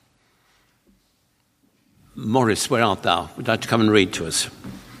Morris, where art thou? Would you like to come and read to us?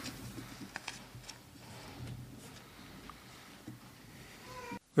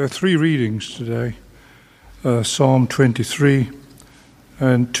 There are 3 readings today. Psalm 23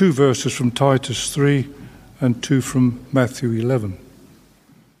 and 2 verses from Titus 3 and 2 from Matthew 11.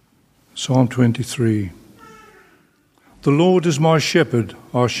 Psalm 23. The Lord is my shepherd,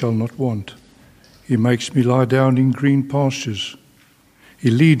 I shall not want. He makes me lie down in green pastures.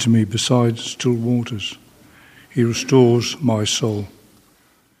 He leads me beside still waters. He restores my soul.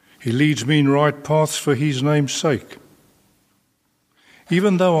 He leads me in right paths for his name's sake.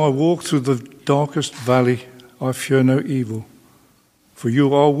 Even though I walk through the darkest valley, I fear no evil. For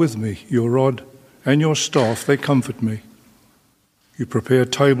you are with me, your rod and your staff, they comfort me. You prepare a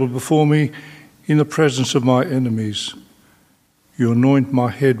table before me in the presence of my enemies. You anoint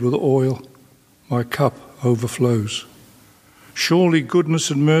my head with oil, my cup overflows. Surely goodness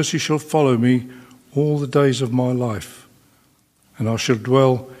and mercy shall follow me all the days of my life, and I shall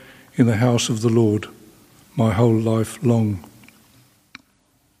dwell in the house of the Lord my whole life long.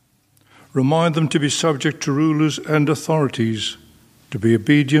 Remind them to be subject to rulers and authorities, to be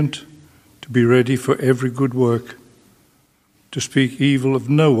obedient, to be ready for every good work, to speak evil of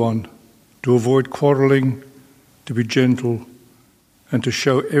no one, to avoid quarreling, to be gentle, and to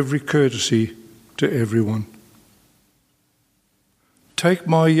show every courtesy to everyone. Take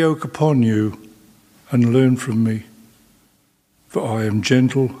my yoke upon you and learn from me, for I am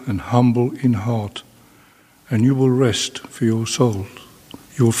gentle and humble in heart, and you will rest for your souls.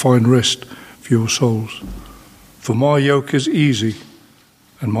 You will find rest for your souls. For my yoke is easy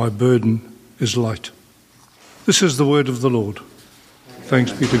and my burden is light. This is the word of the Lord.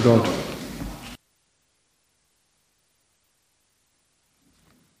 Thanks be to God.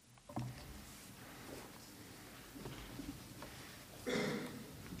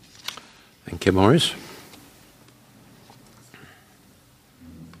 Thank you, Morris.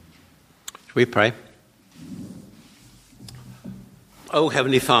 Shall we pray? Oh,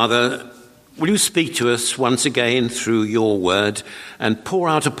 Heavenly Father, will you speak to us once again through your word and pour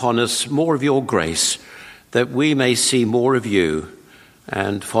out upon us more of your grace, that we may see more of you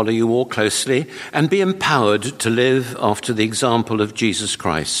and follow you more closely and be empowered to live after the example of Jesus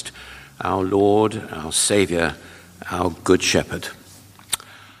Christ, our Lord, our Saviour, our Good Shepherd.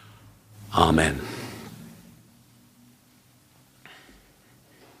 Amen.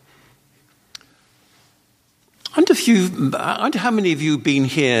 I wonder how many of you have been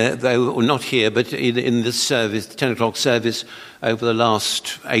here, though, or not here, but in this service, the 10 o'clock service, over the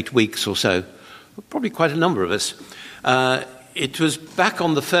last 8 weeks or so. Probably quite a number of us. It was back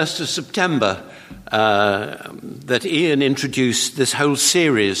on the 1st of September that Ian introduced this whole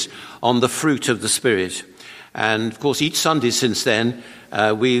series on the fruit of the Spirit. And, of course, each Sunday since then,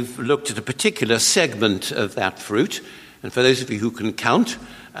 we've looked at a particular segment of that fruit. And for those of you who can count,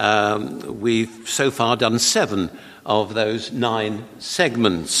 we've so far done 7 of those 9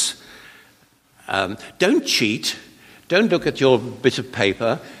 segments. Don't cheat. Don't look at your bit of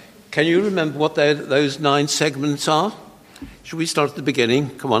paper. Can you remember what those 9 segments are? Should we start at the beginning?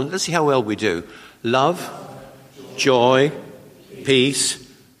 Come on, let's see how well we do. Love, joy, peace,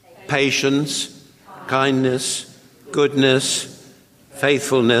 patience, kindness, goodness,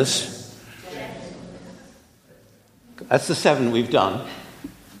 faithfulness. That's the 7 we've done.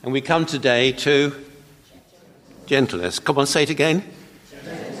 And we come today to gentleness. Come on, say it again.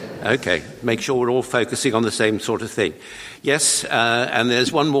 Okay, make sure we're all focusing on the same sort of thing. Yes, and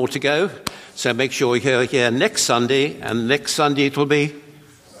there's one more to go. So make sure you're here next Sunday, and next Sunday it will be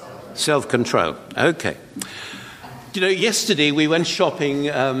self-control. Okay. You know, yesterday we went shopping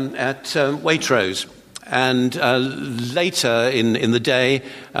at Waitrose, and later in the day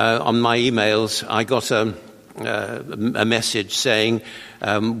on my emails I got a message saying,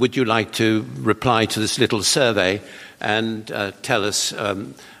 would you like to reply to this little survey and tell us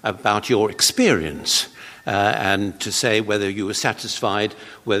about your experience and to say whether you were satisfied,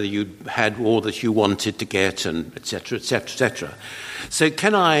 whether you had all that you wanted to get, and etc., etc., etc. So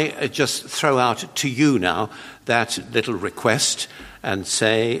can I just throw out to you now that little request and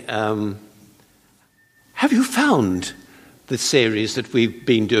say, have you found the series that we've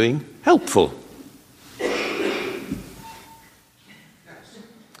been doing helpful?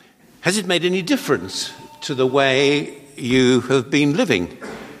 Has it made any difference to the way you have been living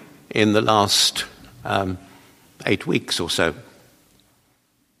in the last 8 weeks or so?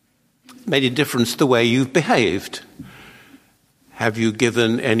 Made a difference to the way you've behaved? Have you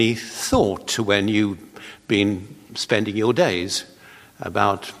given any thought to when you've been spending your days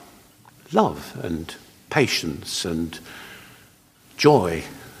about love and patience and joy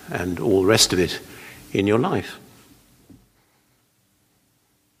and all the rest of it in your life?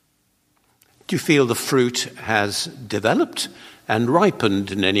 Do you feel the fruit has developed and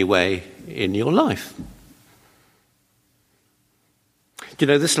ripened in any way in your life? Do you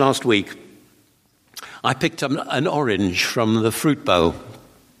know, this last week, I picked up an orange from the fruit bowl.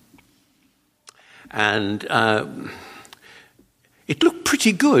 And it looked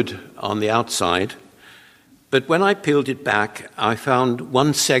pretty good on the outside. But when I peeled it back, I found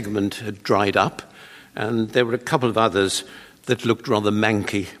one segment had dried up, and there were a couple of others that looked rather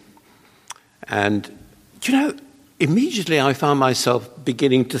manky. And, you know, immediately I found myself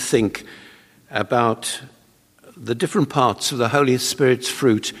beginning to think about the different parts of the Holy Spirit's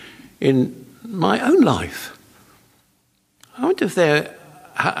fruit in my own life. I wonder if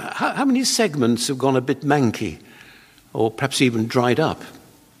how many segments have gone a bit manky, or perhaps even dried up.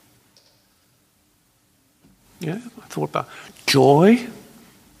 Yeah, I thought about joy,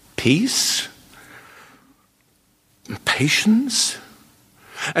 peace, patience.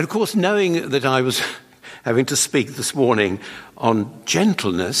 And of course, knowing that I was having to speak this morning on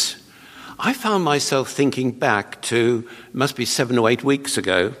gentleness, I found myself thinking back to, it must be 7 or 8 weeks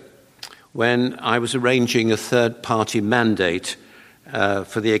ago, when I was arranging a third-party mandate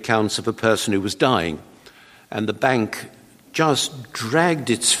for the accounts of a person who was dying. And the bank just dragged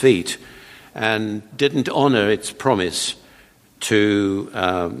its feet and didn't honour its promise to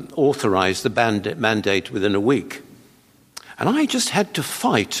authorise the mandate within a week. And I just had to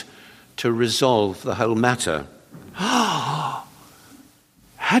fight to resolve the whole matter.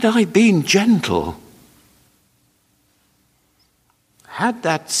 Had I been gentle, had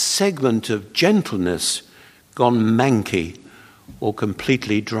that segment of gentleness gone manky or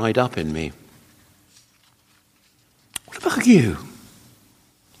completely dried up in me? What about you?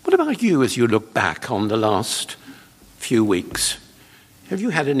 What about you as you look back on the last few weeks? Have you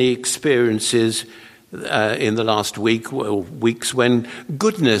had any experiences in the last week or weeks when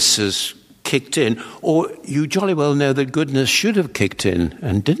goodness has kicked in, or you jolly well know that goodness should have kicked in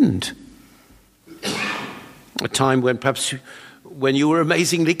and didn't? A time when perhaps when you were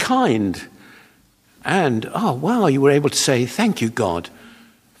amazingly kind and, oh wow, you were able to say, thank you, God,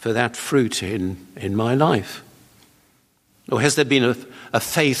 for that fruit in my life. Or has there been a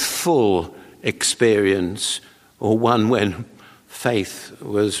faithful experience, or one when faith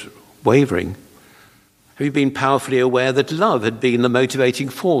was wavering? Have you been powerfully aware that love had been the motivating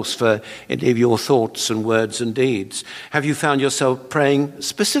force for any of your thoughts and words and deeds? Have you found yourself praying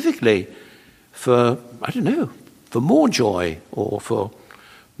specifically for, I don't know, for more joy or for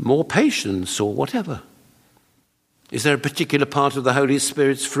more patience or whatever? Is there a particular part of the Holy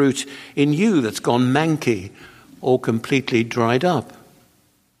Spirit's fruit in you that's gone manky or completely dried up?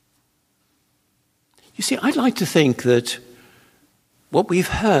 You see, I'd like to think that what we've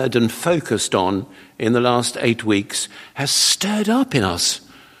heard and focused on in the last 8 weeks has stirred up in us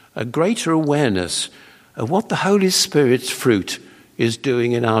a greater awareness of what the Holy Spirit's fruit is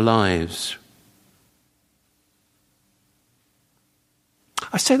doing in our lives.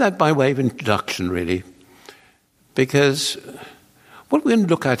 I say that by way of introduction, really, because what we're going to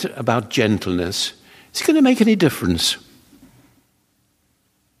look at about gentleness, is it going to make any difference?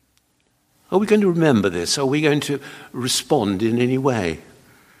 Are we going to remember this? Are we going to respond in any way?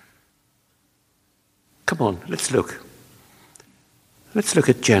 Come on, let's look. Let's look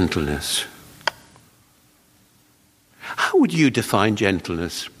at gentleness. How would you define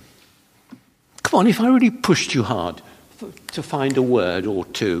gentleness? Come on, if I really pushed you hard to find a word or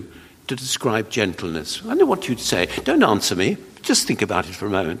two to describe gentleness, I know what you'd say. Don't answer me. Just think about it for a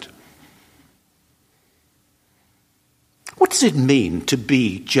moment. What does it mean to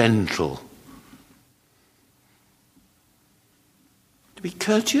be gentle? To be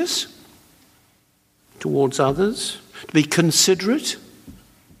courteous towards others, to be considerate,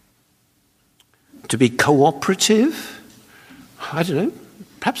 to be cooperative, I don't know,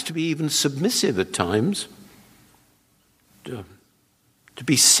 perhaps to be even submissive at times, to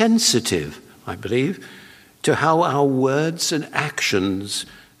be sensitive, I believe, to how our words and actions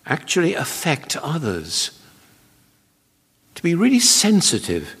actually affect others, to be really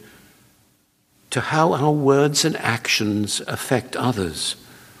sensitive to how our words and actions affect others.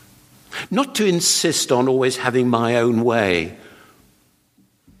 Not to insist on always having my own way.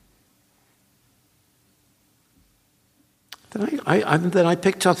 Then I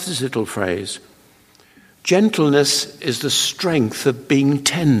picked up this little phrase. Gentleness is the strength of being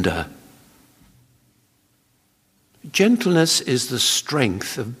tender. Gentleness is the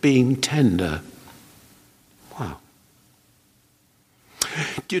strength of being tender. Wow.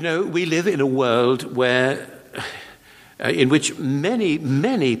 Do you know, we live in a world where in which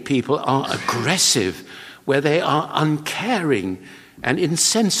many people are aggressive, where they are uncaring and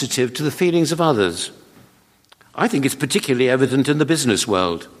insensitive to the feelings of others. I think it's particularly evident in the business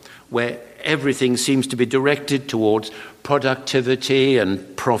world, where everything seems to be directed towards productivity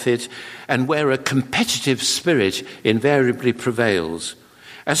and profit, and where a competitive spirit invariably prevails,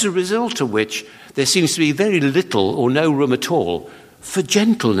 as a result of which there seems to be very little or no room at all for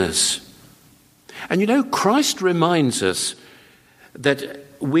gentleness. And Christ reminds us that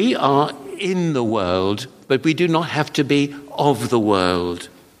we are in the world, but we do not have to be of the world.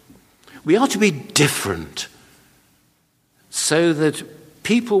 We are to be different, so that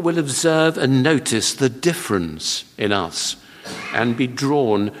people will observe and notice the difference in us and be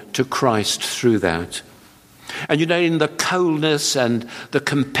drawn to Christ through that. And in the coldness and the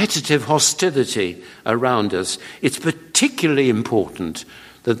competitive hostility around us, it's particularly important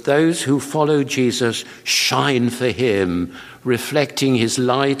that those who follow Jesus shine for him, reflecting his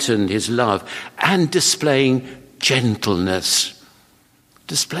light and his love, and displaying gentleness.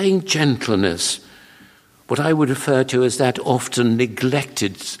 Displaying gentleness, what I would refer to as that often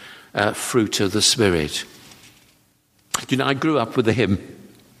neglected fruit of the Spirit. I grew up with the hymn,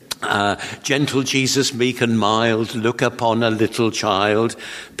 gentle Jesus, meek and mild, look upon a little child,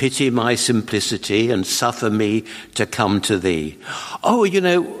 pity my simplicity and suffer me to come to thee. Oh,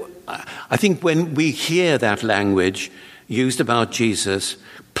 I think when we hear that language used about Jesus,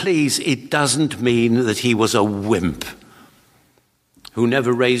 please, it doesn't mean that he was a wimp who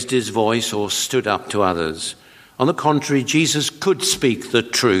never raised his voice or stood up to others. On the contrary, Jesus could speak the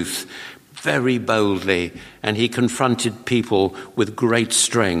truth very boldly, and he confronted people with great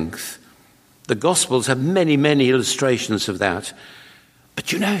strength. The Gospels have many illustrations of that. But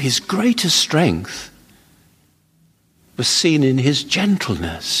his greatest strength was seen in his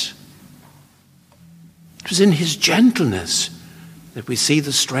gentleness. It was in his gentleness that we see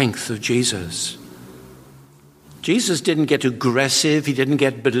the strength of Jesus. Jesus didn't get aggressive, he didn't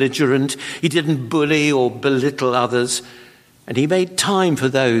get belligerent, he didn't bully or belittle others, and he made time for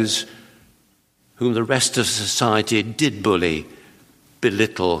those whom the rest of society did bully,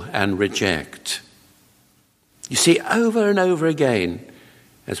 belittle, and reject. You see, over and over again,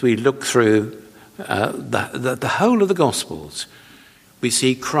 as we look through the whole of the Gospels, we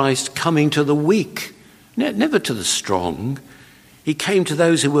see Christ coming to the weak, never to the strong. He came to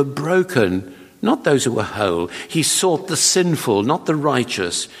those who were broken, not those who were whole. He sought the sinful, not the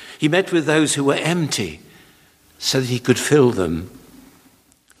righteous. He met with those who were empty, so that he could fill them.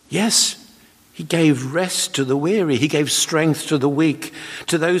 Yes, he gave rest to the weary. He gave strength to the weak.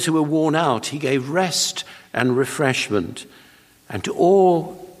 To those who were worn out, he gave rest and refreshment. And to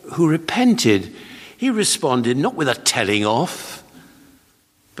all who repented, he responded not with a telling off,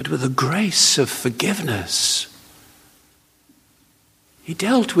 but with a grace of forgiveness. He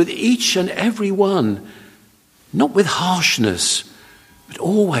dealt with each and every one, not with harshness, but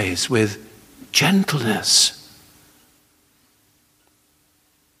always with gentleness.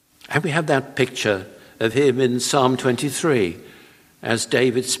 And we have that picture of him in Psalm 23, as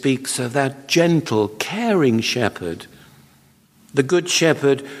David speaks of that gentle, caring shepherd, the good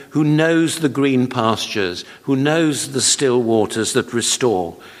shepherd who knows the green pastures, who knows the still waters that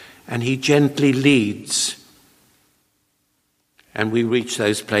restore, and he gently leads. And we reach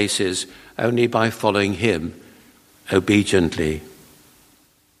those places only by following him obediently.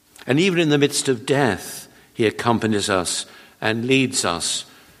 And even in the midst of death, he accompanies us and leads us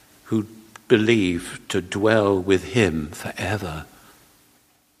who believe to dwell with him forever.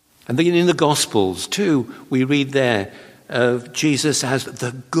 And then in the Gospels too, we read there of Jesus as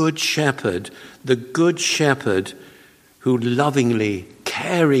the good shepherd who lovingly,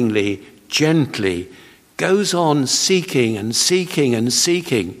 caringly, gently goes on seeking and seeking and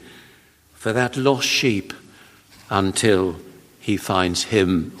seeking for that lost sheep until he finds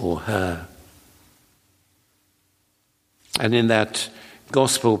him or her. And in that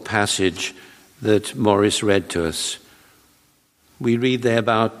gospel passage that Maurice read to us, we read there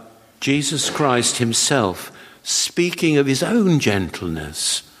about Jesus Christ himself speaking of his own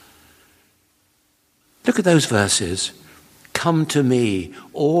gentleness. Look at those verses. Come to me,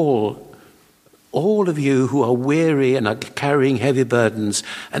 all of you who are weary and are carrying heavy burdens,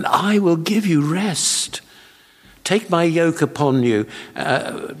 and I will give you rest. Take my yoke upon you,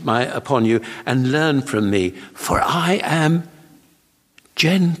 and learn from me, for I am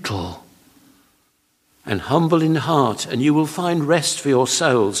gentle and humble in heart, and you will find rest for your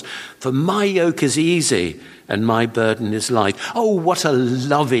souls. For my yoke is easy and my burden is light. Oh, what a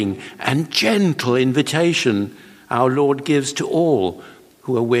loving and gentle invitation our Lord gives to all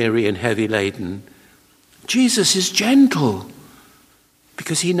who are weary and heavy laden. Jesus is gentle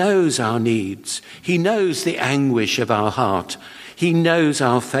because he knows our needs. He knows the anguish of our heart. He knows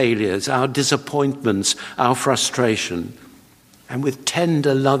our failures, our disappointments, our frustration. And with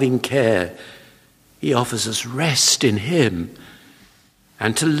tender, loving care, he offers us rest in him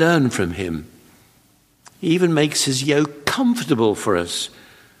and to learn from him. He even makes his yoke comfortable for us,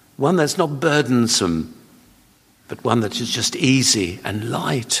 one that's not burdensome, but one that is just easy and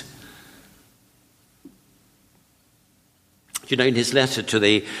light. You know, in his letter to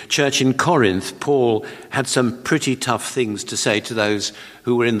the church in Corinth, Paul had some pretty tough things to say to those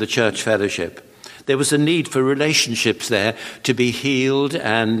who were in the church fellowship. There was a need for relationships there to be healed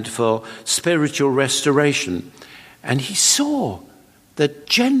and for spiritual restoration. And he saw that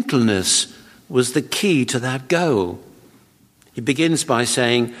gentleness was the key to that goal. He begins by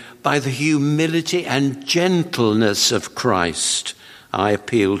saying, "By the humility and gentleness of Christ, I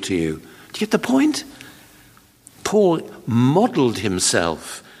appeal to you." Do you get the point? Paul modeled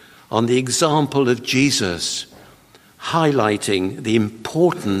himself on the example of Jesus, highlighting the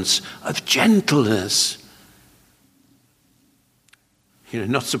importance of gentleness.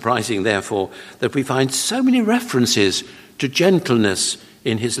 Not surprising, therefore, that we find so many references to gentleness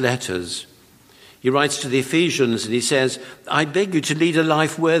in his letters. He writes to the Ephesians and he says, "I beg you to lead a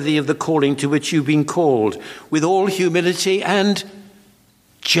life worthy of the calling to which you've been called, with all humility and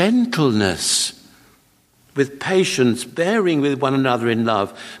gentleness, with patience, bearing with one another in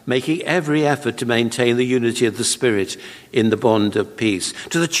love, making every effort to maintain the unity of the Spirit in the bond of peace."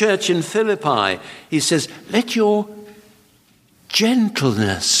 To the church in Philippi, he says, "Let your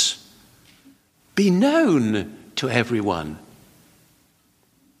gentleness be known to everyone."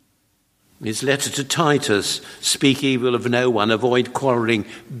 In his letter to Titus, "Speak evil of no one, avoid quarreling,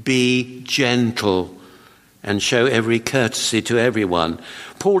 be gentle, and show every courtesy to everyone."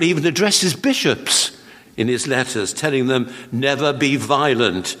 Paul even addresses bishops in his letters, telling them, "Never be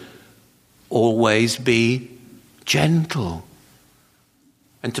violent, always be gentle."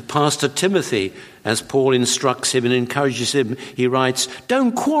 And to Pastor Timothy, as Paul instructs him and encourages him, he writes,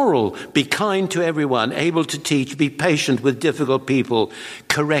 "Don't quarrel, be kind to everyone, able to teach, be patient with difficult people,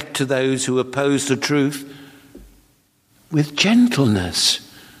 correct to those who oppose the truth with gentleness."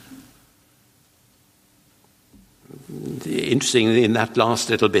 Interestingly, in that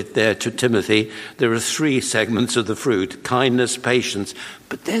last little bit there to Timothy, there are 3 segments of the fruit: kindness, patience,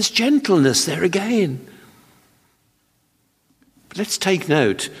 but there's gentleness there again. But let's take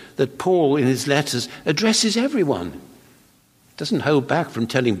note that Paul in his letters addresses everyone. Doesn't hold back from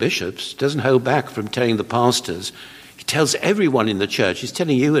telling bishops, doesn't hold back from telling the pastors. He tells everyone in the church. He's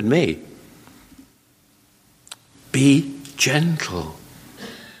telling you and me, be gentle.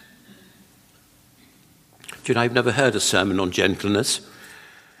 Do you know, I've never heard a sermon on gentleness.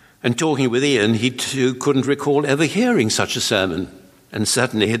 And talking with Ian, he too couldn't recall ever hearing such a sermon, and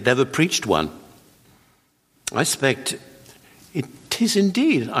certainly had never preached one. I suspect it is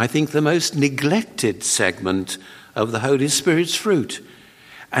indeed, I think, the most neglected segment of the Holy Spirit's fruit.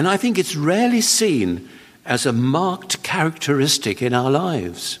 And I think it's rarely seen as a marked characteristic in our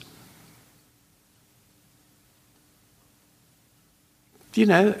lives. You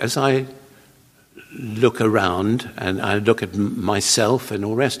know, as I look around and I look at myself and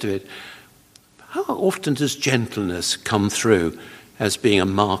all the rest of it, how often does gentleness come through as being a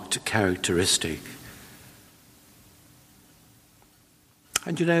marked characteristic?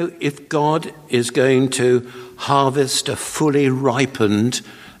 And you know, if God is going to harvest a fully ripened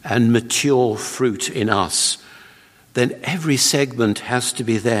and mature fruit in us, then every segment has to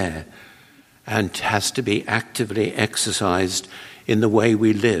be there and has to be actively exercised in the way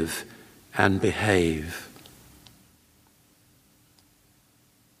we live and behave.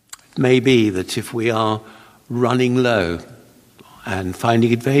 It may be that if we are running low and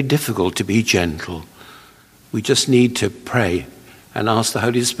finding it very difficult to be gentle, we just need to pray and ask the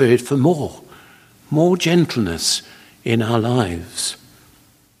Holy Spirit for more gentleness in our lives.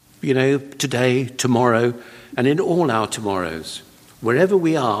 You know, today, tomorrow, and in all our tomorrows, wherever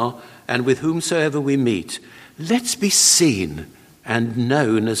we are and with whomsoever we meet, let's be seen and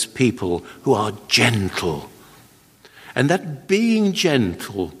known as people who are gentle. And that being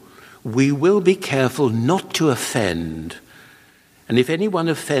gentle, we will be careful not to offend. And if anyone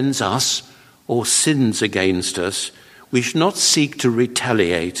offends us or sins against us, we should not seek to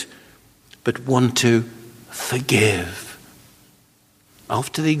retaliate, but want to forgive,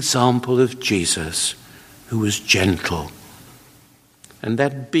 after the example of Jesus, who was gentle. And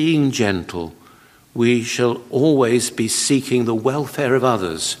that being gentle, we shall always be seeking the welfare of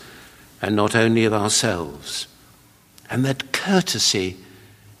others and not only of ourselves. And that courtesy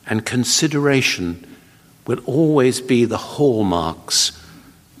and consideration will always be the hallmarks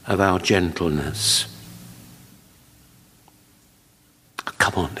of our gentleness.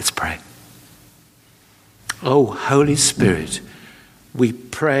 Come on, let's pray. Oh, Holy Spirit, we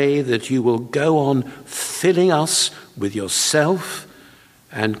pray that you will go on filling us with yourself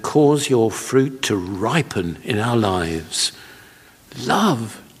and cause your fruit to ripen in our lives.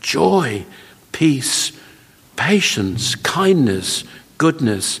 Love, joy, peace, patience, kindness,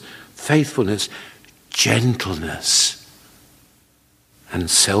 goodness, faithfulness, gentleness, and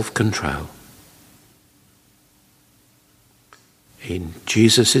self-control. In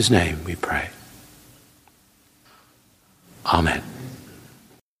Jesus' name we pray. Amen.